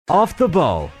Off the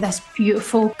Ball. This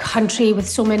beautiful country with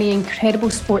so many incredible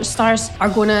sports stars are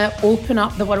going to open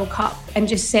up the World Cup and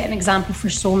just set an example for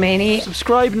so many.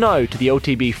 Subscribe now to the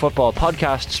OTB Football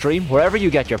podcast stream wherever you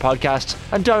get your podcasts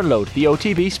and download the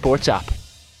OTB Sports app.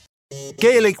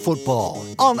 Gaelic Football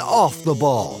on Off the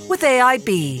Ball. With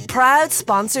AIB, proud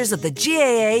sponsors of the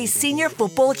GAA Senior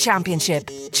Football Championship.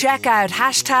 Check out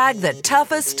 #the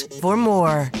toughest for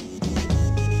more.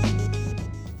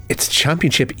 It's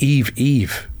Championship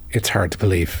Eve. It's hard to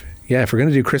believe. Yeah, if we're going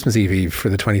to do Christmas Eve for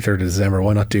the 23rd of December,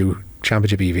 why not do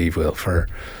Championship Eve, Will, for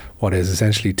what is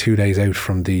essentially 2 days out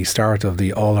from the start of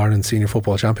the All-Ireland Senior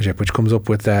Football Championship, which comes up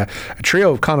with a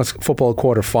trio of Connacht football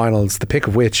quarter-finals, the pick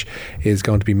of which is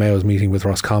going to be Mayo's meeting with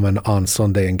Roscommon on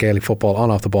Sunday. And Gaelic Football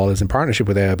on Off the Ball is in partnership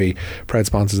with AIB, proud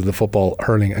sponsors of the football,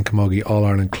 hurling and camogie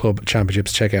All-Ireland Club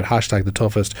Championships. Check out #the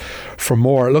toughest for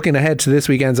more. Looking ahead to this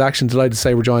weekend's action, delighted to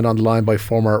say we're joined on the line by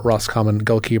former Roscommon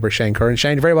goalkeeper Shane Curran.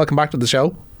 Shane, you're very welcome back to the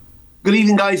show. Good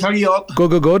evening, guys. How are you all?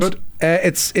 Good.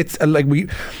 It's like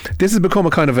this has become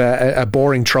a kind of a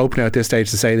boring trope now at this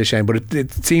stage to say this, Shane, but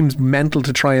it seems mental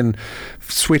to try and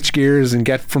switch gears and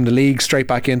get from the league straight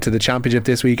back into the championship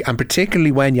this week, and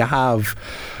particularly when you have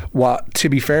what, to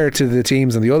be fair to the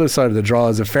teams on the other side of the draw,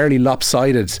 is a fairly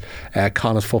lopsided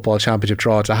Connacht Football Championship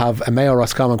draw, to have a Mayo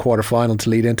Roscommon quarter final to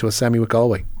lead into a semi with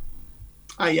Galway.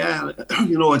 Yeah,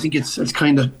 I think it's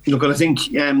kind of, I think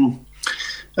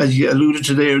as you alluded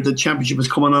to there, the championship is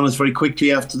coming on us very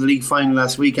quickly after the league final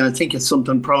last week, and I think it's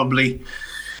something probably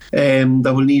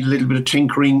that will need a little bit of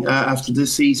tinkering after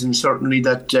this season. Certainly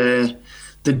that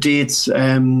the dates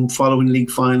following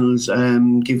league finals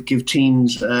give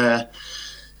teams,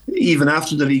 even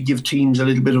after the league, give teams a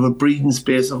little bit of a breathing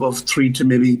space of 3 to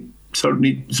maybe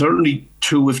certainly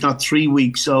 2, if not 3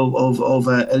 weeks of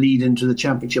a lead into the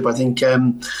championship.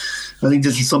 I think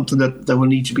this is something that will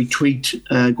need to be tweaked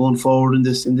going forward in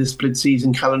this split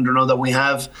season calendar now that we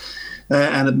have,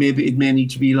 and it may need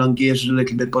to be elongated a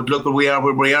little bit. But look, we are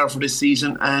where we are for this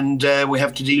season, and we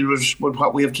have to deal with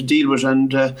what we have to deal with,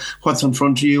 and what's in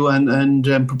front of you, and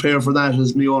prepare for that,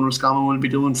 as Mayo and Roscommon will be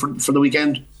doing for the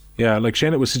weekend. Yeah, like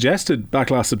Shane, it was suggested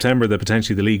back last September that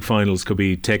potentially the league finals could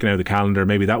be taken out of the calendar.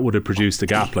 Maybe that would have produced a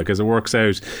gap. Like, as it works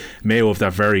out, Mayo have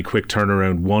that very quick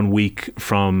turnaround, 1 week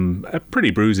from a pretty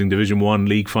bruising Division 1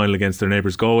 league final against their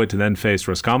neighbours Galway to then face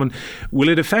Roscommon. Will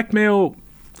it affect Mayo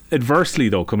adversely,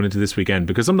 though, coming into this weekend?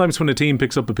 Because sometimes when a team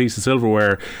picks up a piece of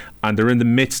silverware and they're in the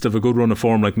midst of a good run of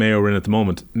form like Mayo are in at the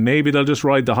moment, maybe they'll just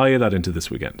ride the high of that into this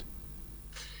weekend.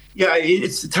 Yeah,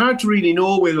 it's hard to really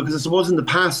know, Will, because I suppose in the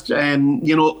past, the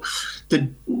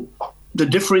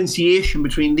differentiation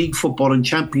between league football and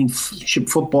championship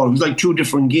football was like 2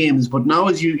 different games. But now,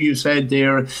 as you said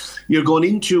there, you're going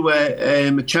into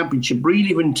a championship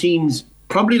really when teams,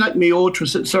 probably like Mayo to a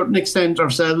certain extent,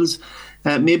 ourselves,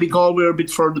 maybe Galway are a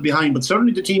bit further behind, but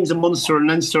certainly the teams in Munster and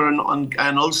Leinster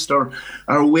and Ulster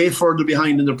are way further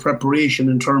behind in their preparation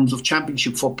in terms of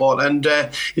championship football. And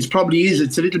it's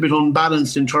a little bit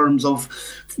unbalanced in terms of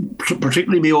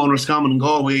particularly Mayo and Roscommon and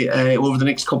Galway over the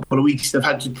next couple of weeks. They've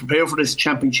had to prepare for this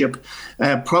championship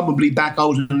probably back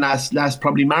out in last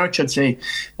probably March, I'd say.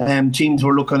 Teams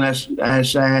were looking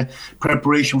at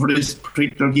preparation for this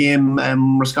particular game,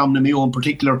 Roscommon and Mayo in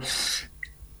particular.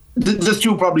 There's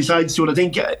 2 probably sides to it. I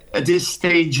think at this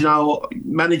stage now,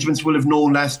 managements will have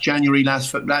known last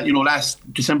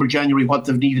December, January, what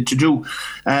they've needed to do,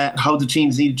 how the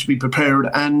teams needed to be prepared.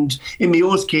 And in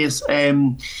Mayo's case, I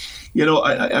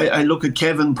look at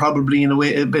Kevin probably in a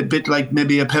way a bit like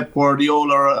maybe a Pep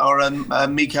Guardiola or a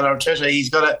Mikel Arteta. He's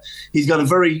got a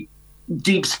very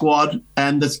deep squad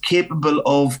and that's capable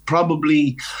of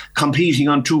probably competing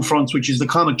on 2 fronts, which is the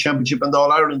Connacht Championship and the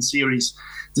All-Ireland Series.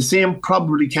 The same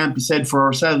probably can't be said for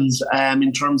ourselves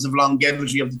in terms of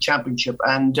longevity of the championship.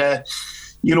 And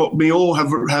Mayo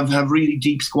have really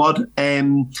deep squad. They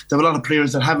have a lot of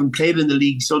players that haven't played in the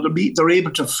league, so they're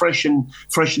able to freshen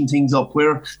things up.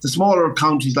 Where the smaller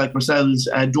counties like ourselves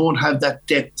don't have that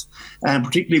depth,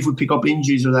 particularly if we pick up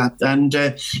injuries or that. And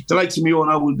the likes of Mayo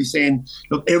now will be saying,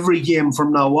 look, every game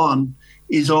from now on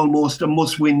is almost a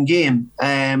must-win game.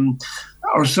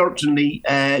 Or certainly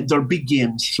they're big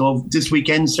games. So this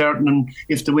weekend, certain, and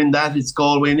if they win that, it's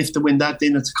Galway, and if they win that,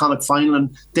 then it's a Connacht final,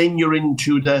 and then you're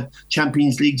into the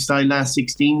Champions League style last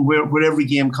 16, where every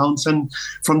game counts, and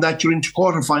from that you're into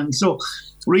quarterfinals. So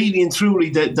really and truly,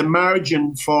 the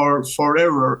margin for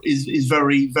error is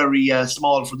very, very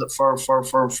small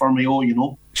for Mayo, you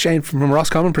know. Shane, from a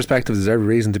Roscommon perspective, there's every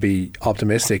reason to be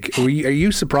optimistic. Are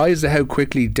you surprised at how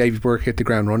quickly David Burke hit the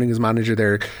ground running as manager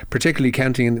there, particularly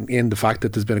counting in the fact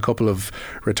that there's been a couple of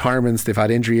retirements, they've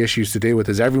had injury issues to deal with,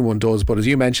 as everyone does, but as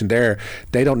you mentioned there,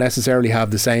 they don't necessarily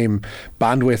have the same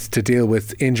bandwidth to deal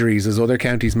with injuries as other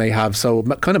counties may have, so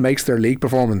it kind of makes their league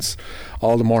performance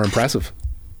all the more impressive.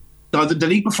 No, the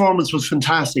league performance was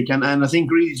fantastic, and I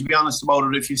think, really, to be honest about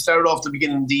it, if you started off the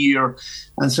beginning of the year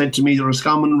and said to me the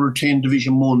Roscommon retain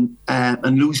Division 1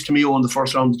 and lose to Mayo in the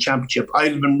first round of the championship,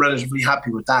 I'd have been relatively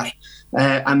happy with that.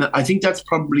 And I think that's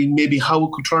probably maybe how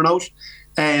it could turn out.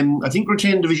 I think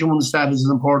retaining Division 1 status is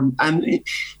important, and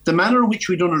the manner in which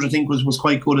we done it, I think, was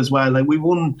quite good as well. Like, we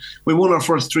won our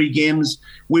first 3 games.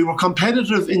 We were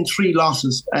competitive in 3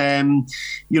 losses, to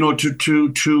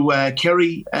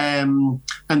Kerry and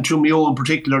to Mayo in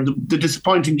particular. The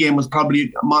disappointing game was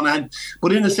probably Monaghan,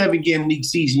 but in a 7-game league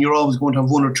season, you're always going to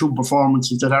have 1 or 2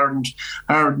 performances that aren't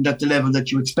at the level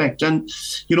that you expect. And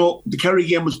the Kerry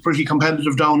game was pretty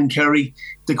competitive down in Kerry.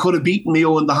 They could have beaten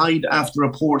Mayo in the Hyde after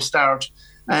a poor start,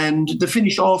 and they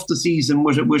finished off the season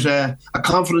with a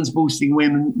confidence-boosting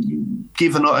win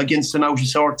given against an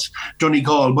out-of-sorts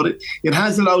Donegal. But it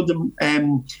has allowed them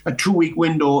a 2-week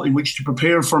window in which to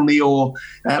prepare for Mayo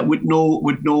with no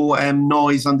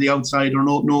noise on the outside, or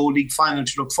no league final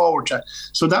to look forward to.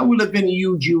 So that will have been a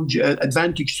huge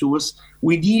advantage to us.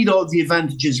 We need all the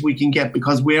advantages we can get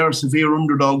because we are severe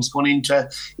underdogs going into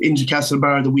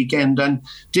Castlebar the weekend. And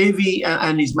Davy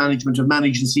and his management have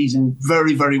managed the season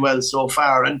very, very well so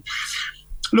far. And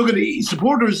look at the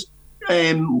supporters.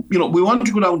 We want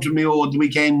to go down to Mayo the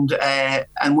weekend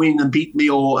and win and beat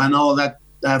Mayo and all that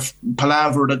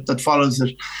palaver that follows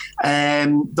it.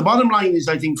 The bottom line is,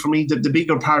 I think, for me, that the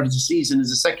bigger part of the season is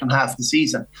the second half of the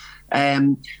season.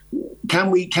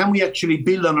 Can we actually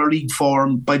build on our league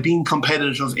form by being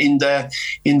competitive in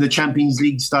the Champions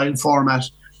League style format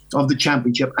of the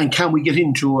championship, and can we get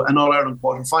into an All-Ireland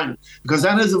quarter final? Because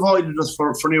that has avoided us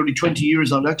for nearly 20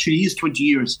 years now. It actually is 20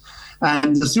 years.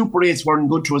 And the Super 8s weren't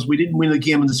good to us. We didn't win a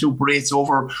game in the Super 8s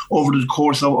over the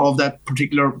course of that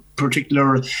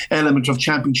particular element of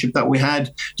championship that we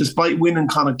had, despite winning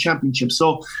Connacht championship.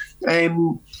 So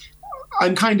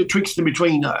I'm kind of twixt in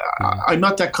between. I'm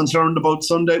not that concerned about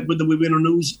Sunday, whether we win or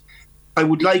lose. I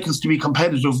would like us to be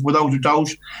competitive without a doubt.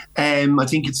 I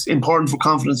think it's important for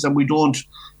confidence that we don't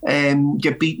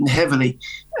get beaten heavily.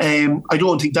 I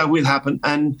don't think that will happen.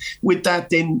 And with that,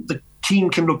 then the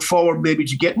team can look forward maybe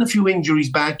to getting a few injuries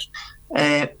back,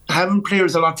 having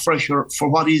players a lot fresher for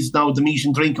what is now the meat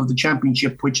and drink of the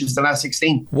championship, which is the last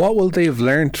 16. What will they have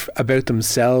learnt about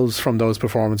themselves from those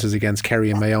performances against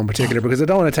Kerry and Mayo in particular? Because I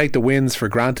don't want to take the wins for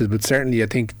granted, but certainly I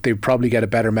think they probably get a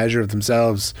better measure of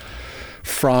themselves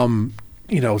from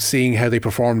seeing how they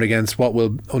performed against what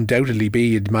will undoubtedly be,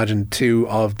 you'd imagine, 2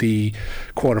 of the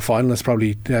quarter-finalists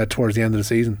probably towards the end of the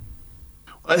season.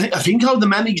 I think how they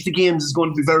manage the games is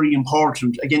going to be very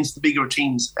important against the bigger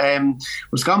teams.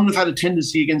 Roscommon have had a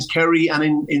tendency against Kerry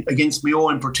and against Mayo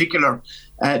in particular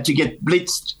to get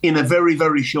blitzed in a very,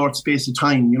 very short space of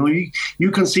time.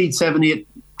 You concede 7-8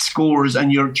 scores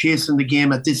and you're chasing the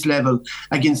game at this level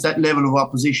against that level of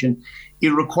opposition. It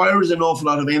requires an awful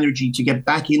lot of energy to get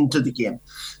back into the game.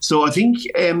 So I think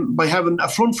by having a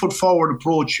front foot forward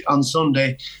approach on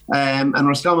Sunday, and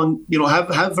Roscommon,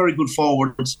 have very good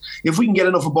forwards. If we can get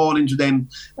enough of ball into them,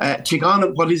 take on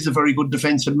what is a very good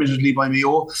defence, admittedly, by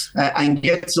Mayo, and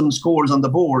get some scores on the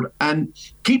board and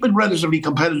keep it relatively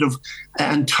competitive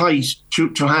and tight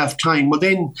to half time, well,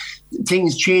 then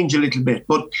things change a little bit.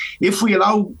 But if we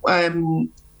allow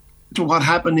to what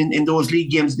happened in those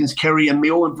league games against Kerry and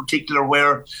Mayo in particular,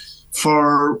 where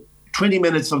for 20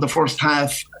 minutes of the first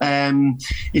half,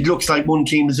 it looks like one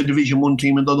team is a Division 1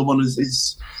 team and the other one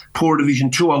is poor Division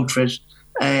 2 outfit.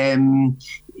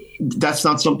 That's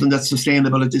not something that's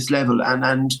sustainable at this level.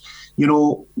 And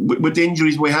with the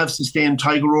injuries we have sustained,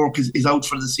 Tiger O'Rourke is out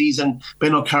for the season.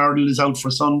 Ben O'Cardle is out for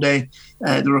Sunday.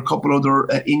 There are a couple other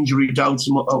injury doubts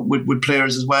with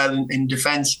players as well in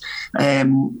defence.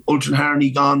 Ultan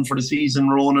Harney gone for the season.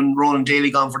 Ronan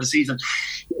Daly gone for the season.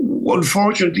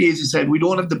 Unfortunately, as I said, we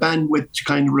don't have the bandwidth to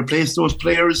kind of replace those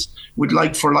players with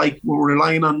like for like. We're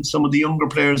relying on some of the younger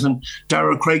players, and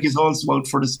Dara Craig is also out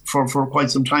for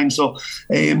quite some time. So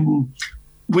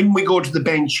when we go to the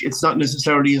bench, it's not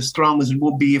necessarily as strong as it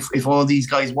would be if all these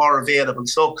guys were available.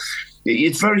 So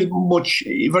it's very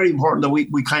important that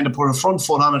we kind of put a front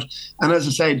foot on it. And as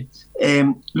I said,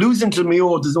 losing to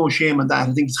Mayo, there's no shame in that.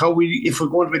 I think it's if we're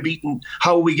going to be beaten,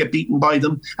 how we get beaten by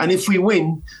them, and if we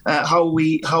win, how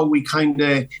we kind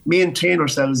of maintain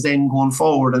ourselves then going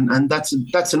forward. And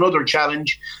that's another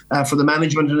challenge for the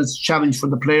management, and it's a challenge for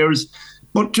the players.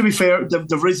 But to be fair,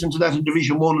 they've risen to that in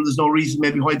Division 1, and there's no reason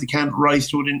maybe why they can't rise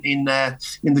to it in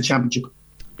the Championship.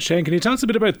 Shane, can you tell us a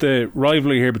bit about the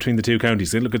rivalry here between the two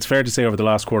counties? Look, it's fair to say over the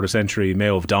last quarter century,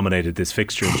 Mayo have dominated this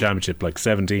fixture in Championship, like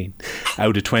 17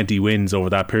 out of 20 wins over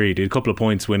that period. He had a couple of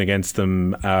points win against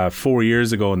them 4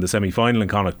 years ago in the semi-final in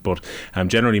Connacht, but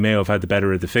generally Mayo have had the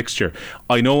better of the fixture.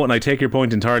 I know, and I take your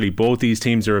point entirely, both these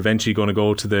teams are eventually going to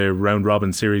go to the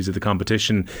round-robin series of the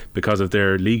competition because of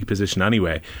their league position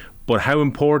anyway. But how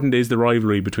important is the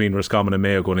rivalry between Roscommon and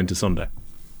Mayo going into Sunday?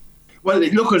 Well,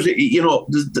 look,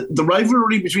 the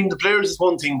rivalry between the players is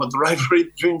one thing, but the rivalry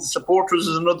between the supporters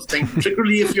is another thing,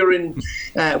 particularly if you're in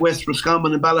West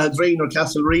Roscommon and Ballahadreen or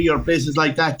Castlerea or places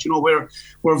like that, where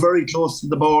we're very close to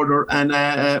the border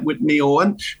and with Mayo.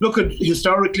 And look,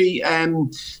 historically,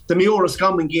 the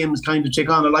Mayo-Roscommon games kind of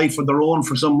take on a life of their own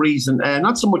for some reason.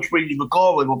 Not so much really with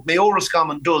Galway, but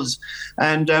Mayo-Roscommon does.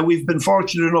 And we've been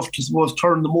fortunate enough to, suppose,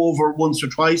 turn them over once or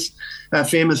twice,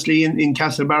 famously in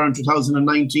Castlebar in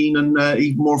 2019 and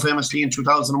even more famously in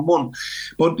 2001.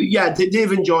 But yeah,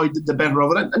 they've enjoyed the better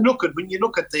of it. And look, when you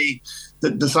look at the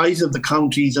size of the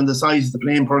counties and the size of the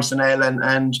playing personnel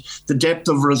and the depth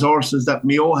of resources that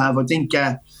Mayo have, I think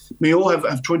Mayo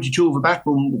have 22 of a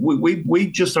backroom. We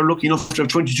just are lucky enough to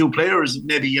have 22 players,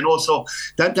 maybe, so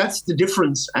that's the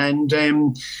difference. And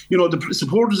the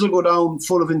supporters will go down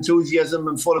full of enthusiasm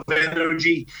and full of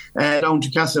energy down to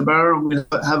Castlebar, and we'll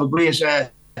have a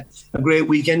great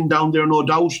weekend down there, no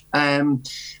doubt. And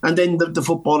then the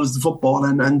football is the football,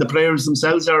 and the players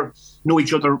themselves know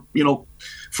each other,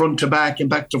 front to back and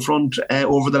back to front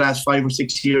over the last 5 or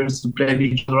 6 years. They played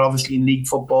each other obviously in league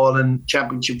football and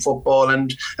championship football,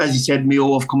 and as you said,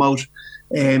 Mayo have come out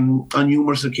on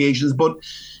numerous occasions. But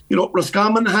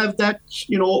Roscommon have that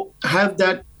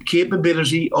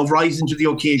capability of rising to the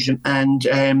occasion and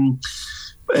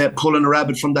pulling a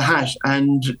rabbit from the hat.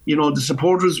 And the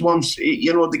supporters, once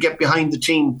they get behind the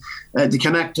team, they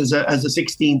can act as a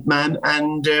 16th man.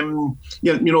 And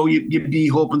you'd be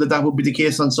hoping that would be the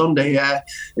case on Sunday.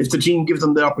 If the team give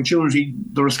them the opportunity,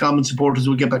 the Roscommon supporters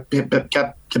will get back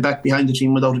behind the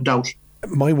team without a doubt.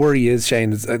 My worry is,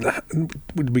 Shane,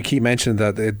 we keep mentioning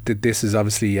that this is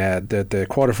obviously the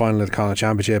quarter-final of the Connacht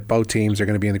Championship. Both teams are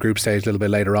going to be in the group stage a little bit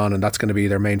later on, and that's going to be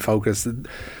their main focus.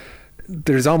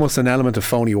 There's almost an element of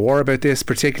phony war about this,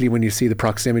 particularly when you see the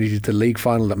proximity to the league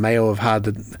final that Mayo have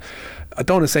had. I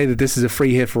don't want to say that this is a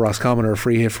free hit for Roscommon or a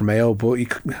free hit for Mayo, but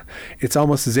it's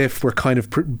almost as if we're kind of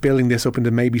building this up into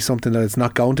maybe something that it's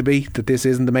not going to be, that this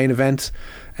isn't the main event,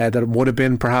 that it would have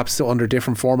been perhaps under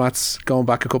different formats going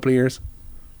back a couple of years.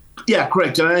 Yeah,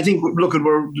 correct. And I think, look,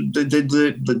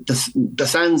 the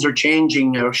sands are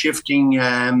changing or shifting,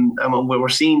 and we're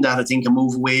seeing that, I think, a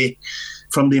move away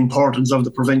from the importance of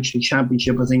the provincial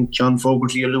championship. I think John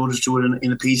Fogarty alluded to it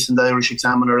in a piece in the Irish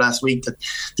Examiner last week, that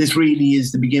this really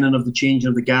is the beginning of the change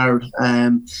of the guard.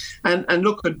 And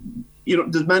look,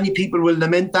 there's many people will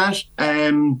lament that,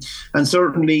 and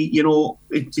certainly,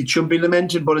 it should be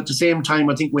lamented. But at the same time,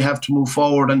 I think we have to move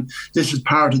forward, and this is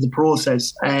part of the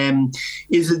process.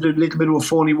 Is it a little bit of a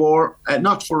phony war?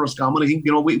 Not for Roscommon. I think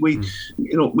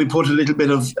we put a little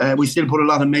bit of we still put a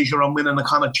lot of measure on winning a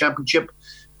Connacht Championship.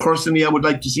 Personally, I would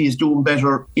like to see us doing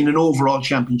better in an overall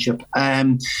championship.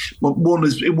 But one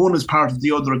is part of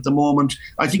the other at the moment.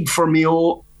 I think for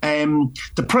Mayo,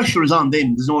 the pressure is on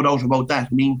them. There's no doubt about that.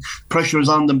 I mean, pressure is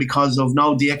on them because of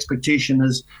now the expectation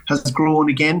has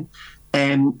grown again.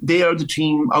 They are the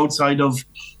team outside of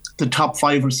the top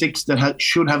 5 or 6 that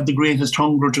should have the greatest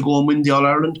hunger to go and win the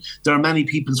All-Ireland. There are many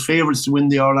people's favourites to win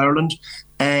the All-Ireland.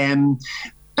 And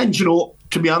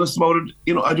to be honest about it,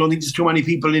 I don't think there's too many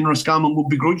people in Roscommon would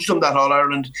begrudge them that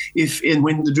All-Ireland if and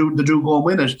when they do go and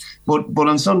win it. But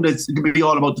on Sunday, it'll be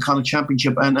all about the Connacht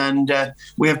Championship, and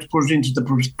we have to put it into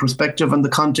the perspective and the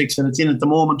context that it's in at the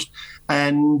moment,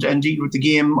 and deal with the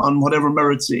game on whatever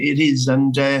merits it is.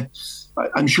 And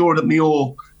I'm sure that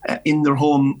Mayo, in their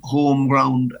home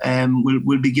ground,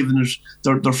 will be giving it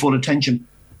their full attention.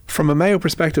 From a Mayo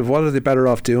perspective, what are they better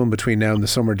off doing between now and the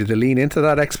summer? Did they lean into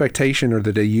that expectation, or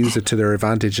did they use it to their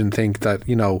advantage and think that,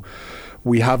 you know,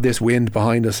 we have this wind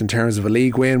behind us in terms of a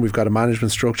league win, we've got a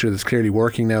management structure that's clearly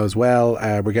working now as well,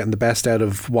 we're getting the best out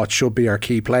of what should be our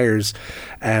key players?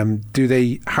 Do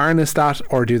they harness that,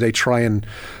 or do they try and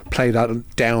play that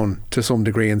down to some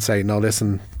degree and say, no,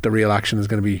 listen, the real action is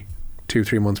going to be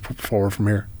 2-3 months forward from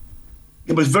here?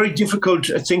 It was very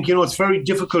difficult. I think, it's very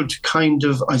difficult to kind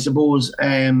of, I suppose,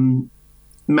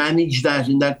 manage that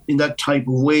in that type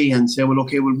of way and say, well,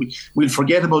 okay, we'll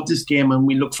forget about this game and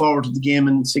we'll look forward to the game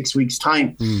in 6 weeks'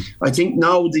 time. I think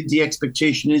now the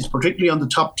expectation is, particularly on the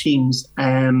top teams,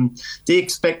 they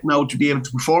expect now to be able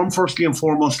to perform firstly and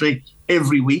foremostly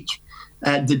every week.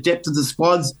 The depth of the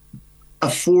squads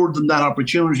afford them that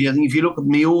opportunity. I think if you look at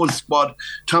Mayo's squad,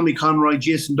 Tommy Conroy,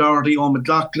 Jason Doherty, Owen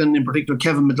McLaughlin, in particular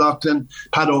Kevin McLaughlin,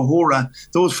 Pat O'Hora,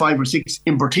 those 5 or 6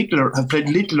 in particular have played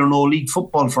little or no league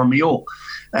football for Mayo.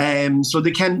 So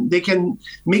they can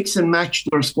mix and match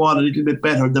their squad a little bit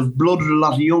better. They've blooded a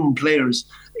lot of young players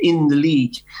in the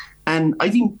league. And I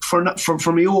think for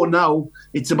Mayo now,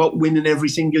 it's about winning every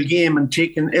single game and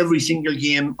taking every single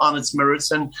game on its merits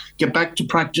and get back to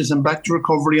practice and back to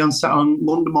recovery on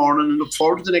Monday morning and look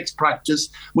forward to the next practice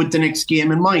with the next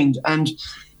game in mind. And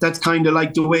that's kind of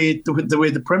like the way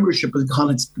the Premiership has gone.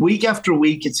 It's week after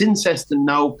week. It's incessant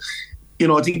now.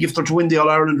 I think if they're to win the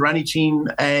All-Ireland or any team,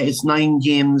 it's 9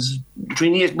 games,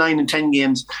 between 8, 9 and 10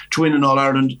 games to win an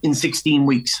All-Ireland in 16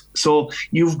 weeks. So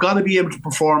you've got to be able to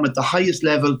perform at the highest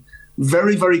level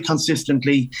very, very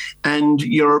consistently. And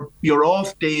your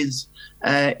off days,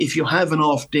 if you have an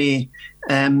off day,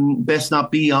 best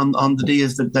not be on the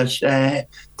days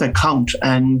that count.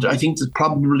 And I think there's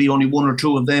probably only 1 or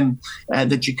 2 of them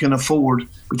that you can afford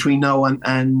between now and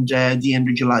the end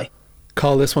of July.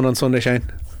 Call this one on Sunday, Shane.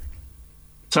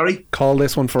 Sorry? Call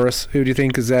this one for us. Who do you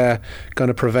think is going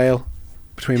to prevail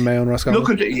between Mayo and Roscommon? Look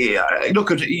at the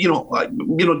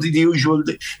usual,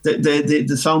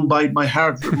 the sound bite. My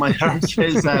heart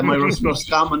says my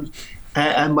Roscommon,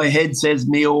 and my head says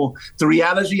Mayo. The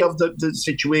reality of the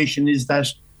situation is that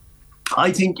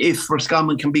I think if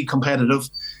Roscommon can be competitive,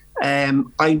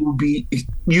 I would be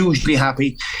hugely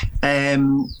happy.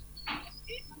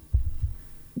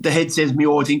 The head says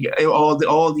Mayo. I think all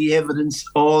the evidence,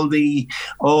 all the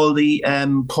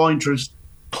pointers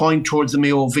point towards the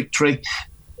Mayo victory.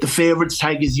 The favourites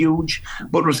tag is huge,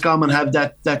 but Roscommon have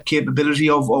that capability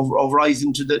of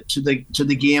rising to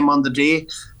the game on the day,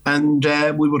 and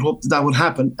we would hope that would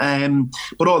happen.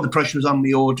 But all the pressure is on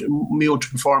Mayo to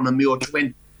perform and Mayo to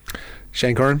win.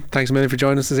 Shane Curran, thanks a million for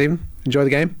joining us this evening. Enjoy the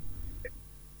game.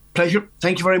 Pleasure.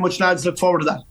 Thank you very much, lads. Look forward to that.